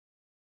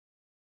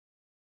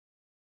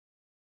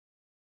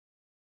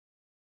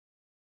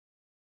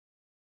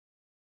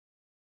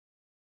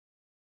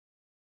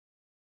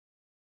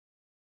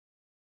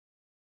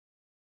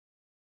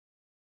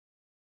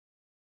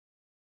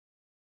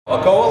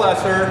A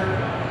coalescer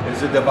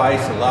is a device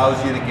that allows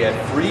you to get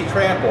free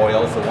tramp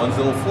oils, the ones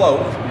that will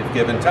float if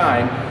given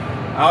time,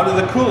 out of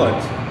the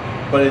coolant.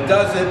 But it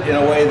does it in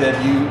a way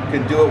that you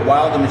can do it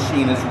while the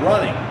machine is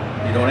running.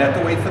 You don't have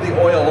to wait for the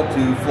oil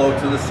to float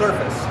to the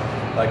surface,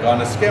 like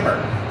on a skimmer.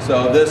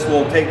 So this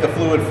will take the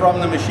fluid from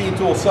the machine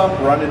tool sump,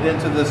 run it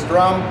into this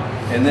drum,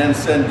 and then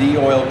send the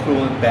oil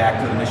coolant back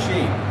to the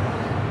machine.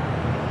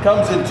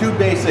 Comes in two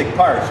basic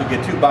parts. You'll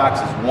get two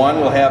boxes.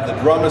 One will have the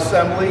drum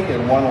assembly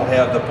and one will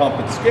have the pump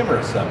and skimmer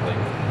assembly.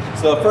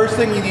 So the first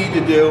thing you need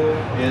to do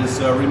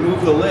is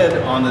remove the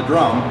lid on the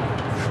drum.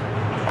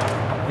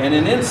 And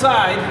then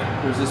inside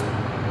there's this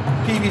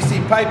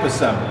PVC pipe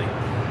assembly.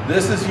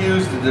 This is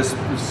used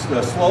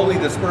to slowly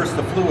disperse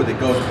the fluid. It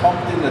goes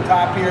pumped in the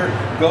top here,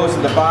 goes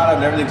to the bottom,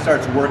 and everything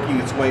starts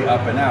working its way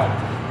up and out.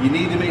 You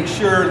need to make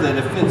sure that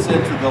it fits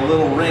into the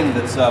little ring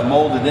that's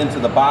molded into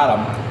the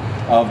bottom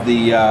of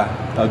the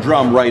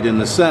drum right in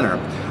the center.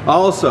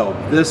 Also,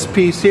 this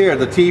piece here,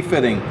 the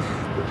T-fitting,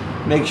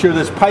 make sure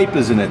this pipe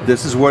is in it.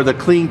 This is where the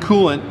clean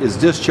coolant is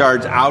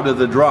discharged out of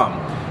the drum.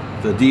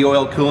 The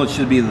de-oiled coolant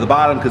should be at the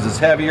bottom because it's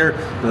heavier.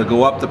 It'll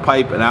go up the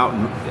pipe and out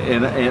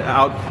and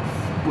out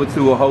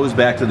through a hose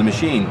back to the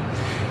machine.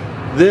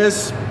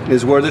 This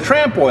is where the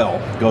tramp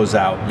oil goes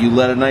out. You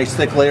let a nice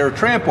thick layer of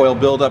tramp oil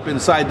build up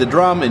inside the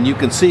drum, and you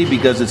can see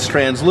because it's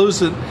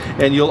translucent,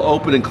 and you'll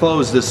open and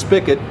close this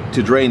spigot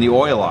to drain the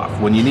oil off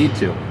when you need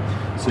to.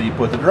 So you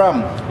put the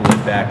drum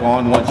lid back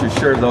on once you're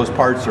sure those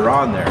parts are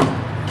on there.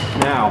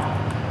 Now,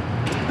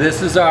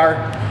 this is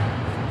our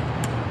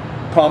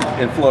pump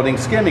and floating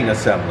skimming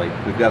assembly.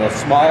 We've got a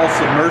small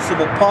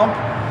submersible pump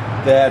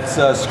that's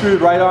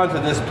screwed right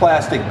onto this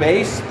plastic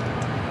base,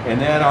 and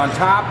then on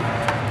top,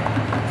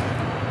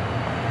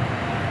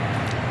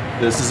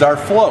 this is our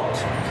float.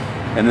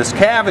 And this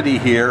cavity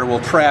here will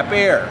trap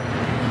air.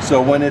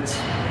 So when it's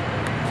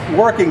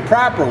working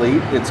properly,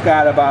 it's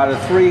got about a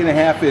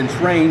 3.5 inch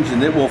range,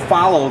 and it will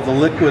follow the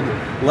liquid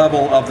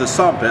level of the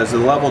sump. As the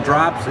level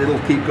drops, it'll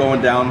keep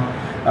going down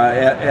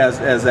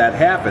as that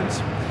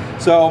happens.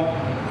 So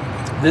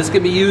this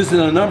can be used in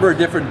a number of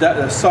different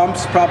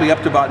sumps, probably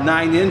up to about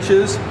 9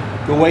 inches.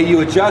 The way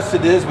you adjust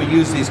it is we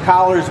use these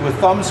collars with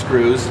thumb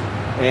screws,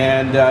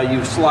 and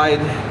you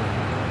slide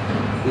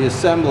the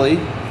assembly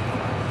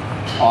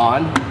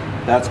on.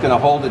 That's going to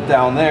hold it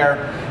down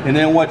there. And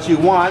then what you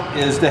want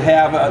is to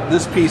have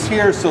this piece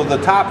here so the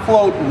top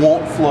float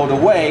won't float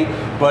away,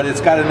 but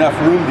it's got enough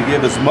room to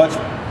give as much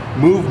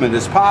movement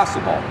as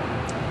possible.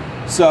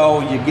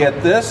 So you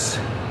get this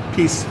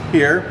piece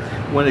here.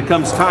 When it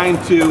comes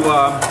time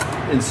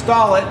to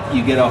install it,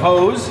 you get a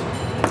hose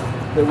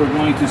that we're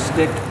going to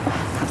stick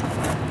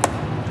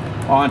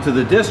onto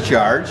the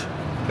discharge.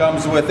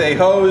 Comes with a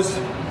hose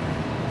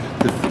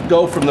to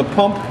go from the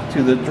pump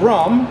to the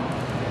drum.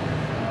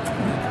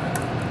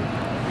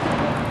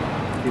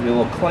 Give you a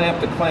little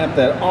clamp to clamp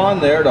that on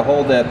there to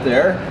hold that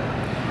there.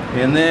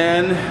 And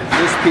then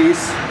this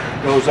piece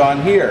goes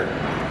on here,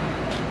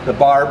 the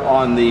barb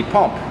on the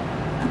pump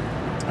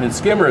and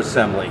skimmer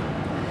assembly.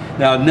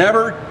 Now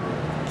never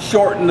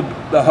shorten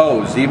the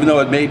hose, even though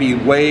it may be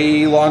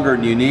way longer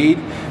than you need,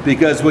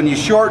 because when you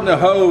shorten the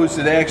hose,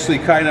 it actually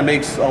kind of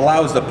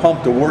allows the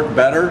pump to work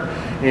better,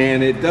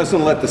 and it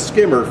doesn't let the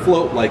skimmer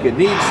float like it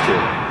needs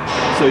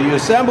to. So you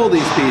assemble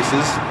these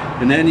pieces,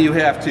 and then you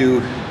have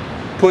to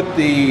put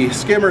the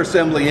skimmer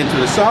assembly into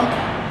the sump,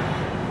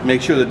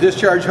 make sure the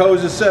discharge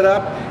hose is set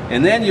up,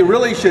 and then you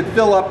really should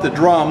fill up the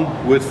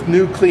drum with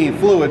new clean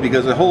fluid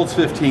because it holds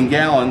 15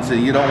 gallons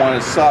and you don't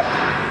want to suck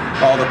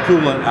all the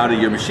coolant out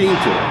of your machine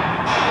tool.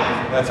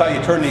 That's how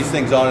you turn these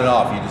things on and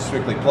off. You just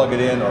strictly plug it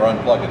in or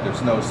unplug it.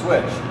 There's no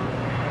switch.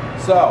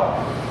 So,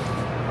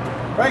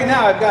 right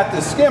now I've got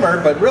this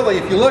skimmer, but really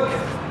if you look,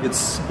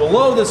 it's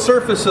below the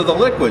surface of the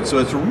liquid, so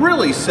it's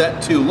really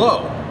set too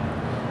low.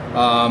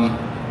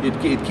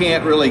 It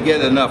can't really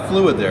get enough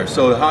fluid there.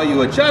 So how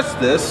you adjust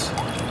this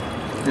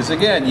is,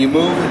 again, you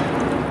move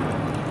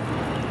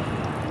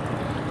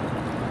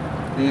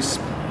these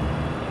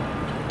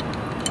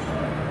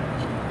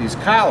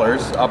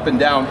collars up and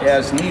down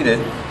as needed,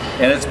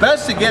 and it's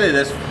best to get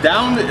it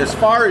down as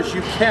far as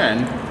you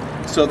can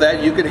so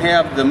that you can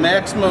have the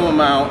maximum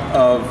amount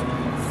of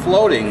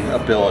floating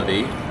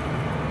ability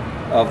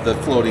of the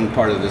floating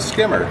part of the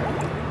skimmer.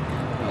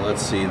 Now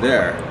let's see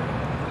there.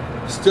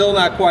 Still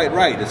not quite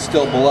right, it's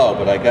still below,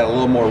 but I got a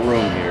little more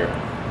room here.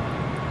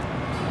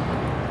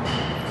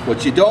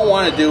 What you don't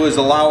want to do is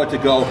allow it to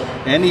go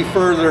any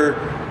further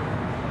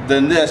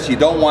than this. You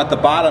don't want the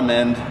bottom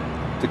end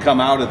to come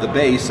out of the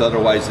base,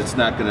 otherwise it's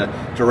not going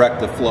to direct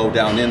the flow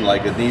down in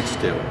like it needs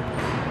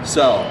to.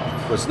 So,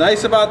 what's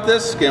nice about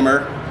this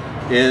skimmer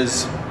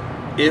is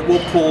it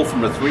will pull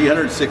from a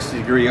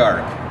 360-degree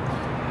arc.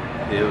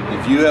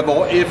 If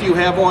you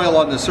have oil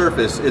on the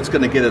surface, it's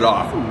going to get it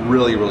off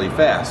really, really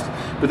fast.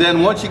 But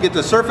then once you get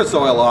the surface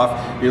oil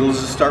off, it'll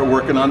just start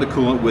working on the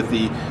coolant with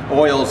the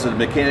oils that are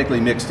mechanically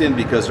mixed in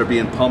because they're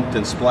being pumped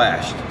and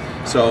splashed.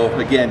 So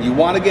again, you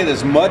want to get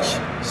as much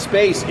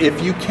space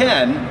if you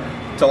can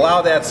to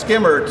allow that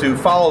skimmer to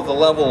follow the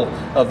level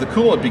of the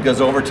coolant, because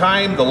over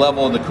time the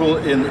level of the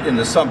coolant in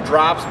the sump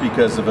drops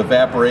because of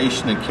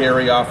evaporation and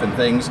carry off and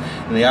things,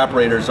 and the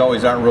operators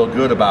always aren't real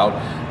good about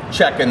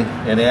checking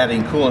and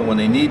adding coolant when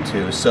they need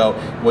to. So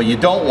what you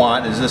don't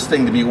want is this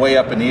thing to be way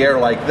up in the air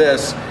like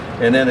this,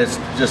 and then it's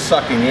just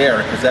sucking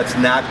air, because that's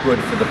not good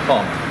for the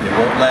pump. It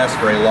won't last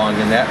very long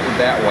in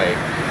that way.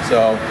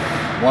 So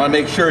you want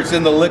to make sure it's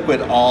in the liquid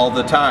all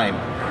the time.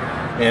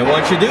 And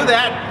once you do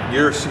that,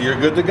 you're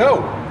good to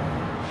go.